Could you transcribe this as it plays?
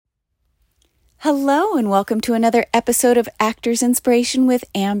Hello and welcome to another episode of Actors Inspiration with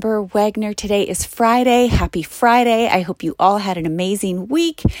Amber Wegner. Today is Friday. Happy Friday. I hope you all had an amazing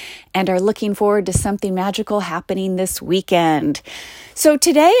week and are looking forward to something magical happening this weekend. So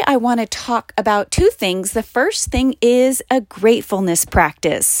today I want to talk about two things. The first thing is a gratefulness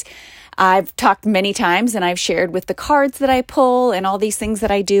practice. I've talked many times and I've shared with the cards that I pull and all these things that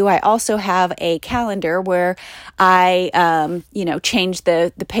I do. I also have a calendar where I, change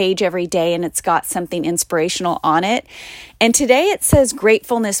the page every day and it's got something inspirational on it. And today it says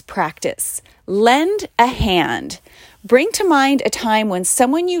gratefulness practice. Lend a hand. Bring to mind a time when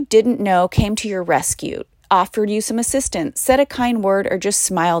someone you didn't know came to your rescue, offered you some assistance, said a kind word, or just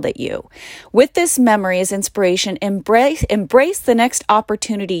smiled at you. With this memory as inspiration, embrace the next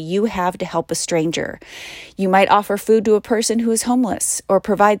opportunity you have to help a stranger. You might offer food to a person who is homeless, or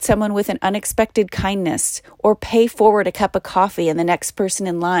provide someone with an unexpected kindness, or pay forward a cup of coffee and the next person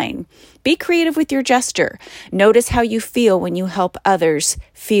in line. Be creative with your gesture. Notice how you feel when you help others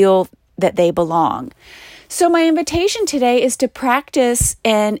feel that they belong. So my invitation today is to practice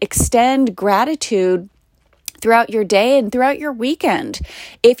and extend gratitude throughout your day and throughout your weekend.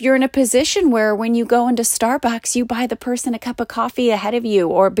 If you're in a position where when you go into Starbucks, you buy the person a cup of coffee ahead of you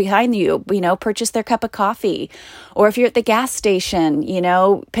or behind you, purchase their cup of coffee. Or if you're at the gas station,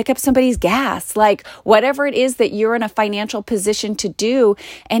 pick up somebody's gas, like whatever it is that you're in a financial position to do.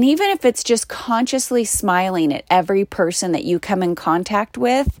 And even if it's just consciously smiling at every person that you come in contact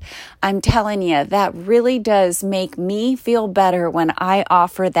with, I'm telling you, that really does make me feel better when I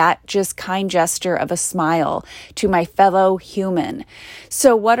offer that just kind gesture of a smile to my fellow human.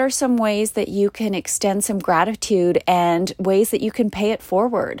 So what are some ways that you can extend some gratitude and ways that you can pay it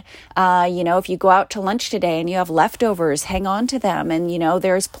forward? If you go out to lunch today and you have leftovers, hang on to them. And,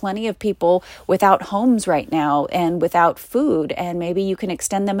 there's plenty of people without homes right now and without food, and maybe you can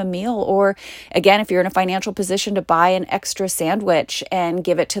extend them a meal. Or again, if you're in a financial position to buy an extra sandwich and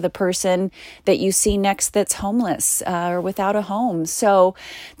give it to the person that you see next that's homeless or without a home. So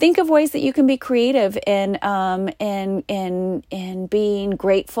think of ways that you can be creative in being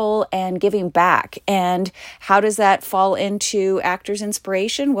grateful and giving back. And how does that fall into Actors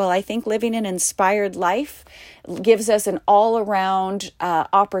Inspiration? Well, I think living an inspired life gives us an all-around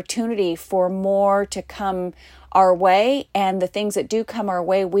opportunity for more to come our way, and the things that do come our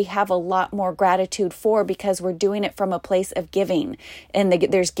way, we have a lot more gratitude for because we're doing it from a place of giving, and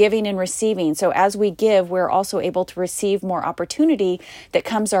there's giving and receiving. So as we give, we're also able to receive more opportunity that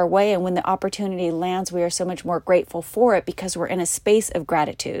comes our way, and when the opportunity lands, we are so much more grateful for it because we're in a space of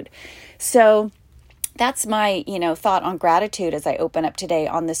gratitude. So that's my, thought on gratitude as I open up today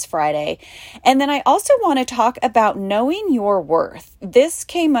on this Friday. And then I also want to talk about knowing your worth. This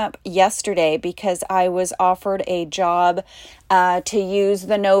came up yesterday because I was offered a job to use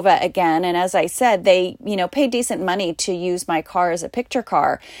the Nova again. And as I said, they, pay decent money to use my car as a picture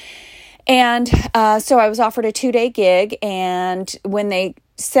car. And so I was offered a 2-day gig, and when they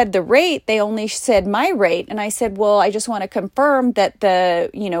said the rate, they only said my rate. And I said, well, I just want to confirm that the,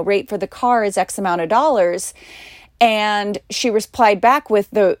 rate for the car is X amount of dollars. And she replied back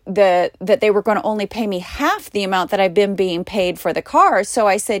with that they were going to only pay me half the amount that I've been being paid for the car. So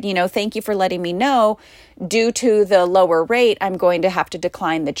I said, thank you for letting me know. Due to the lower rate, I'm going to have to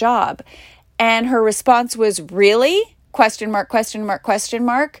decline the job. And her response was, really? Question mark, question mark, question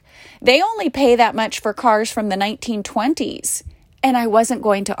mark. They only pay that much for cars from the 1920s. And I wasn't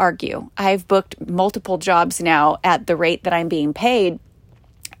going to argue. I've booked multiple jobs now at the rate that I'm being paid.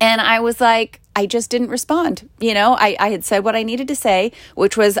 And I was like, I just didn't respond. I had said what I needed to say,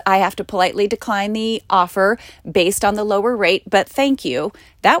 which was I have to politely decline the offer based on the lower rate, but thank you.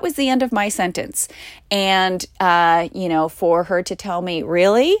 That was the end of my sentence. And, for her to tell me,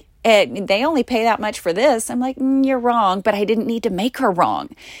 really? They only pay that much for this. I'm like, you're wrong, but I didn't need to make her wrong.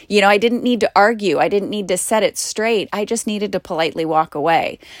 I didn't need to argue. I didn't need to set it straight. I just needed to politely walk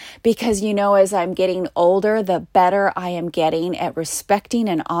away because, as I'm getting older, the better I am getting at respecting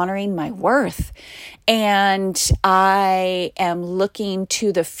and honoring my worth. And I am looking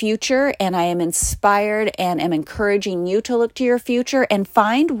to the future, and I am inspired and am encouraging you to look to your future and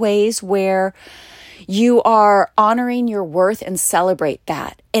find ways where you are honoring your worth and celebrate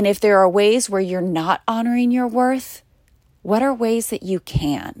that. And if there are ways where you're not honoring your worth, what are ways that you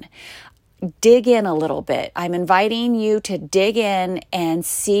can? Dig in a little bit. I'm inviting you to dig in and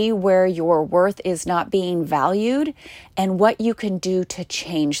see where your worth is not being valued and what you can do to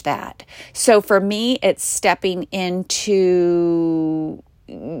change that. So for me, it's stepping into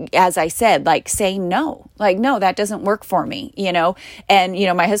as I said, like saying no, like, no, that doesn't work for me, and,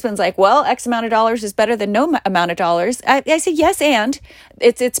 my husband's like, well, X amount of dollars is better than no amount of dollars. I say, yes. And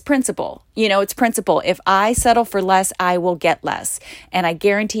it's principle, it's principle. If I settle for less, I will get less. And I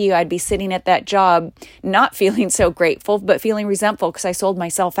guarantee you, I'd be sitting at that job, not feeling so grateful, but feeling resentful because I sold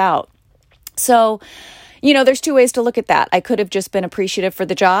myself out. So, there's two ways to look at that. I could have just been appreciative for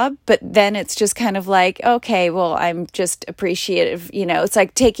the job, but then it's just kind of like, okay, well, I'm just appreciative. It's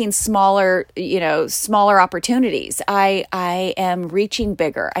like taking smaller opportunities. I am reaching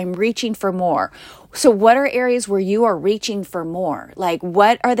bigger. I'm reaching for more. So what are areas where you are reaching for more? Like,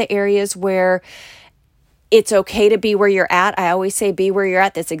 what are the areas where it's okay to be where you're at? I always say be where you're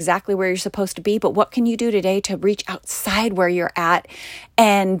at. That's exactly where you're supposed to be. But what can you do today to reach outside where you're at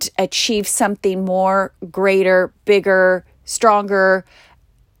and achieve something more, greater, bigger, stronger,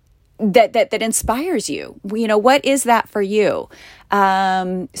 that inspires you? What is that for you?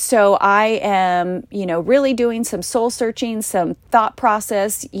 So I am, really doing some soul searching, some thought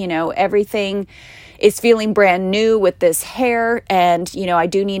process, everything is feeling brand new with this hair. And, I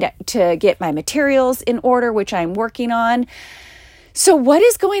do need to get my materials in order, which I'm working on. So what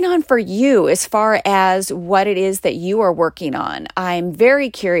is going on for you as far as what it is that you are working on? I'm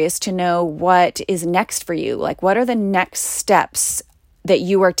very curious to know what is next for you. Like, what are the next steps that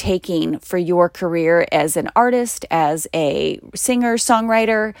you are taking for your career as an artist, as a singer,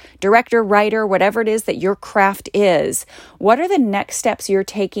 songwriter, director, writer, whatever it is that your craft is? What are the next steps you're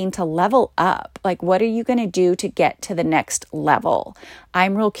taking to level up? Like, what are you going to do to get to the next level?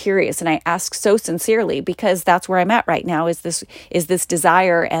 I'm real curious, and I ask so sincerely because that's where I'm at right now, is this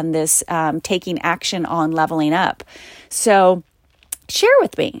desire and this taking action on leveling up. So share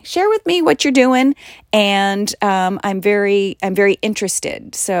with me what you're doing. And I'm very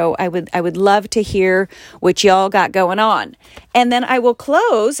interested. So I would love to hear what y'all got going on. And then I will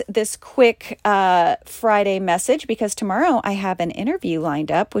close this quick Friday message because tomorrow I have an interview lined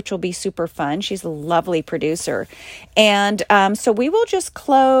up, which will be super fun. She's a lovely producer. And so we will just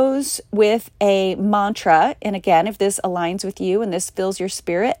close with a mantra. And again, if this aligns with you and this fills your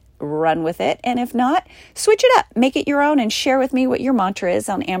spirit, run with it. And if not, switch it up, make it your own, and share with me what your mantra is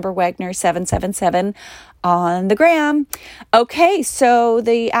on Amber Wagner 777 on the gram. Okay, so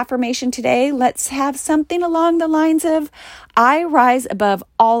the affirmation today, let's have something along the lines of, I rise above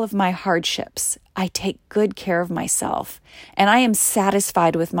all of my hardships. I take good care of myself, and I am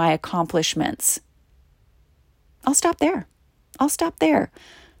satisfied with my accomplishments. I'll stop there.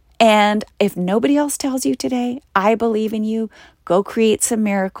 And if nobody else tells you today, I believe in you. Go create some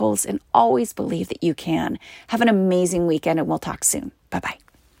miracles and always believe that you can. Have an amazing weekend, and we'll talk soon. Bye-bye.